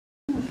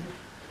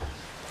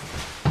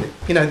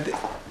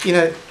you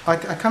know, I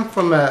come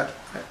from a.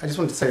 I just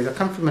want to say, I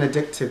come from an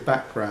addictive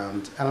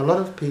background, and a lot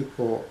of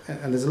people,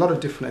 and there's a lot of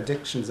different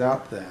addictions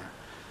out there,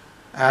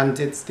 and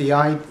it's a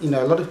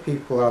lot of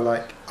people are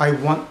like, I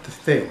want the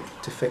thing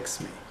to fix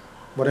me,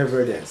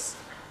 whatever it is,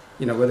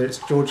 whether it's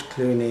George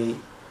Clooney,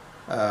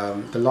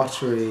 the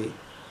lottery,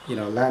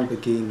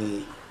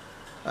 Lamborghini,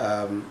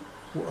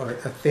 or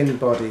a thin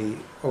body,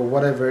 or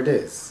whatever it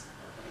is,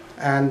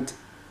 and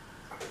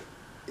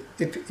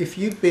if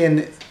you've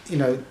been,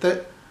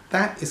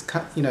 that is,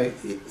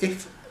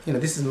 if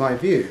this is my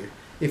view.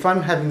 If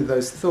I'm having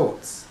those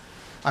thoughts,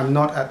 I'm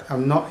not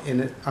in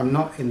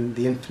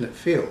the infinite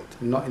field.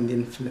 I'm not in the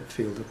infinite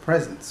field of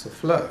presence or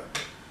flow,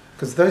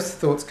 because those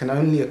thoughts can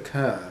only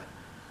occur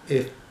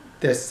if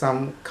there's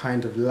some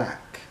kind of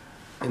lack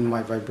in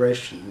my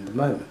vibration in the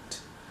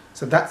moment.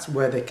 So that's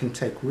where they can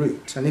take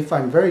root. And if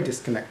I'm very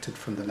disconnected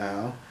from the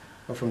now,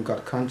 or from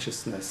God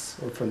consciousness,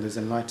 or from those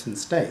enlightened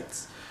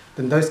states,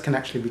 then those can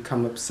actually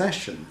become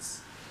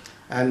obsessions.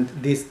 And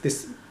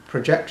this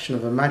projection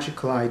of a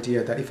magical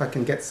idea that if I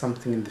can get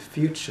something in the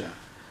future,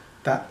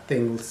 that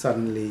thing will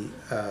suddenly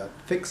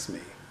fix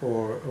me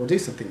or do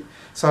something.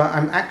 So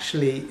I'm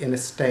actually in a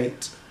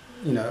state,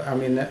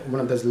 I'm in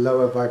one of those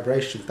lower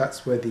vibrations.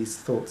 That's where these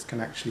thoughts can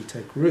actually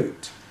take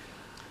root.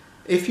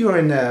 If you're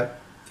in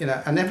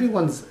and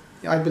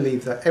I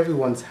believe that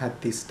everyone's had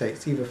these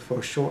states either for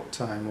a short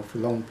time or for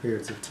long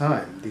periods of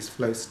time, these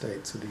flow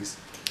states or these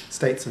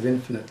states of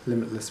infinite,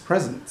 limitless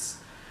presence.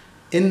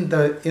 In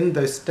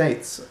those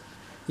states,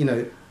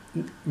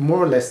 more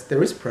or less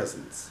there is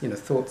presence.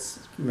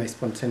 Thoughts may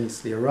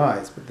spontaneously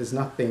arise, but there's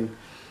nothing.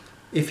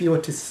 If you were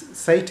to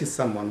say to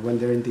someone when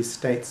they're in these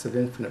states of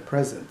infinite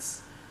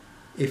presence,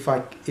 if I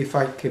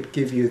could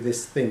give you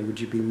this thing, would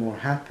you be more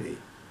happy,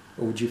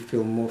 or would you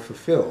feel more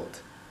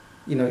fulfilled?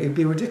 It'd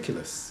be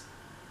ridiculous,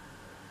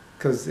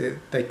 because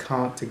they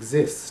can't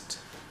exist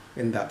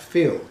in that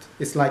field.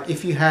 It's like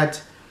if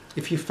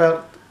you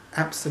felt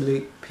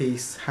absolute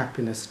peace,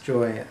 happiness,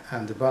 joy,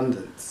 and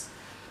abundance,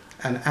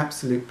 and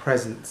absolute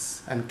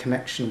presence and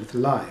connection with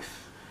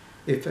life.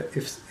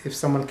 If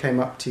someone came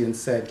up to you and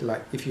said,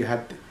 like, if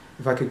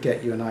I could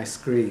get you an ice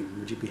cream,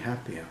 would you be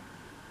happier?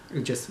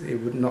 It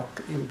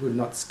would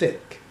not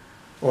stick.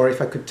 Or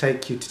if I could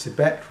take you to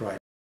Tibet right now,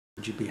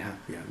 would you be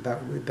happier?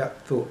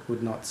 That thought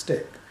would not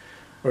stick.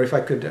 Or if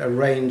I could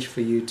arrange for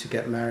you to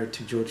get married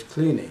to George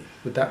Clooney,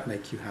 would that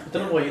make you happy? I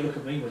don't know why you look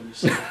at me when you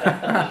say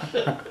that.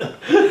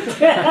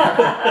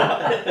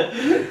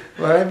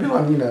 Well,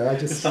 everyone, I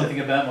just... There's something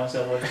about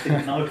myself I just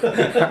didn't know.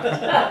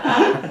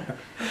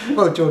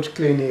 Well, George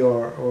Clooney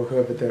or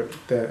whoever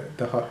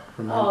the hot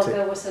romantic... Oh,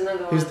 there was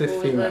another Who's one. the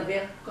female?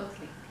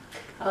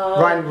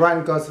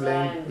 Ryan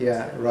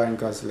Gosling. Ryan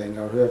Gosling,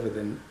 or whoever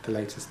the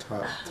latest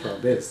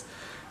throb is.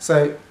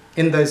 So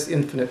in those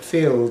infinite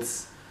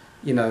fields,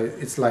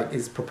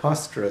 it's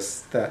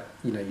preposterous that,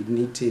 you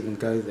need to even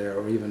go there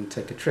or even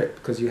take a trip,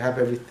 because you have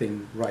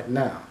everything right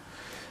now.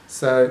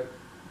 So,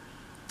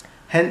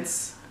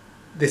 hence,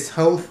 this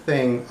whole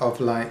thing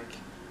of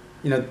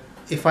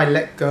if I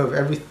let go of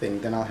everything,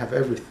 then I'll have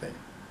everything.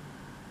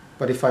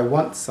 But if I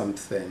want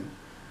something,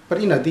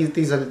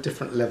 these are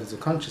different levels of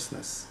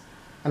consciousness.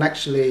 And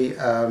actually,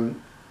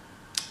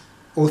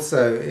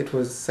 also, it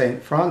was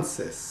Saint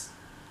Francis.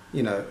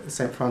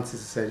 St.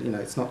 Francis said,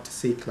 it's not to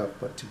seek love,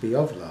 but to be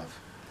of love.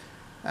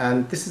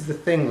 And this is the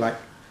thing,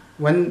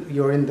 when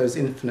you're in those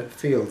infinite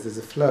fields, there's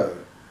a flow.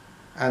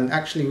 And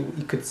actually,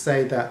 you could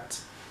say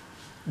that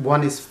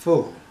one is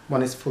full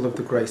of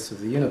the grace of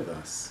the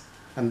universe.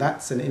 And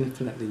that's an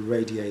infinitely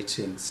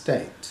radiating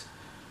state,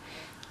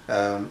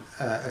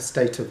 a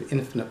state of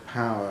infinite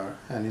power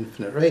and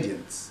infinite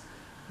radiance.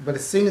 But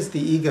as soon as the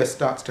ego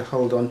starts to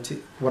hold on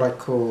to what I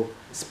call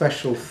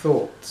special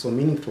thoughts or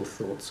meaningful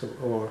thoughts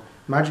or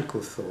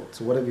magical thoughts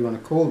or whatever you want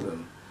to call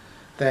them,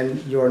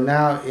 then you're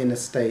now in a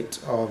state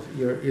of,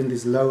 you're in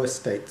these lower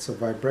states of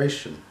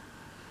vibration.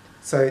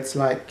 So it's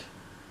like,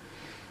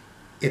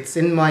 it's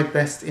in my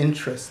best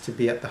interest to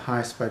be at the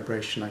highest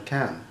vibration I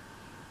can,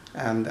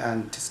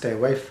 and to stay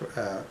away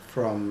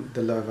from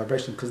the lower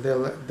vibration, because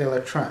they'll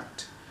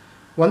attract.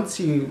 Once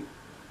you,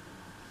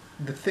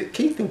 the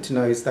key thing to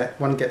know is that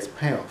one gets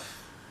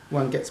payoff.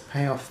 One gets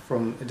payoff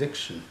from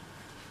addiction.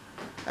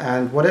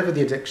 And whatever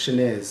the addiction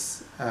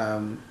is,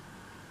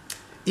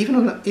 even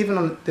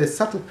on the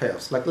subtle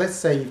payoffs, like let's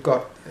say you've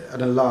got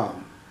an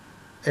alarm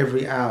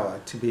every hour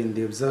to be in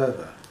the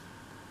observer,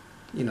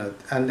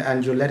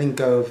 and you're letting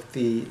go of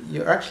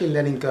you're actually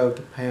letting go of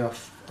the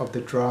payoff of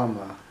the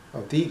drama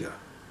of the ego.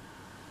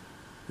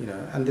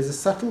 And there's a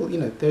subtle,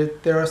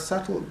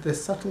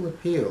 there's subtle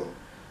appeal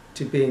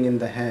to being in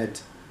the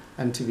head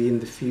and to be in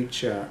the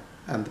future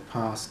and the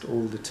past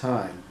all the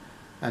time,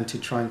 and to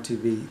trying to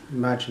be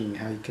imagining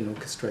how you can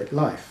orchestrate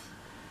life.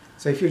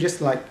 So if you're just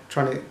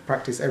trying to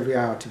practice every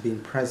hour to be in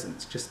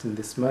presence, just in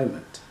this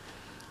moment,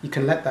 you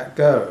can let that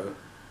go.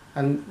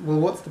 And well,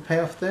 what's the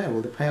payoff there?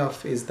 Well, the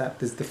payoff is that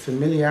there's the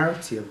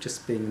familiarity of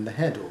just being in the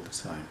head all the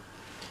time.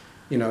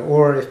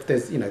 Or if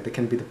there's, there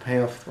can be the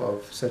payoff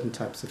of certain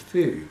types of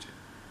food.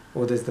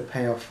 or there's the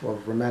payoff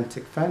of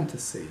romantic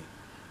fantasy,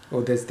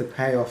 or there's the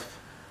payoff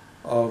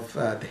of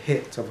the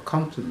hit of a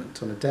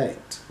compliment on a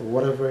date, or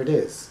whatever it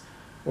is.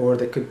 Or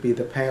there could be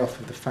the payoff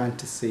of the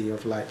fantasy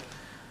of, like,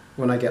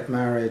 when I get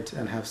married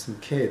and have some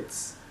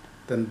kids,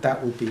 then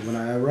that will be when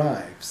I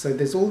arrive. So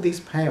there's all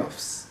these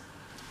payoffs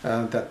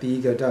that the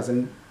ego does,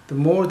 and the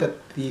more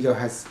that the ego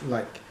has,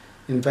 like,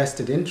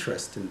 invested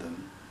interest in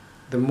them,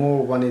 the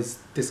more one is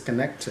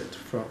disconnected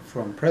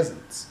from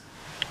presence.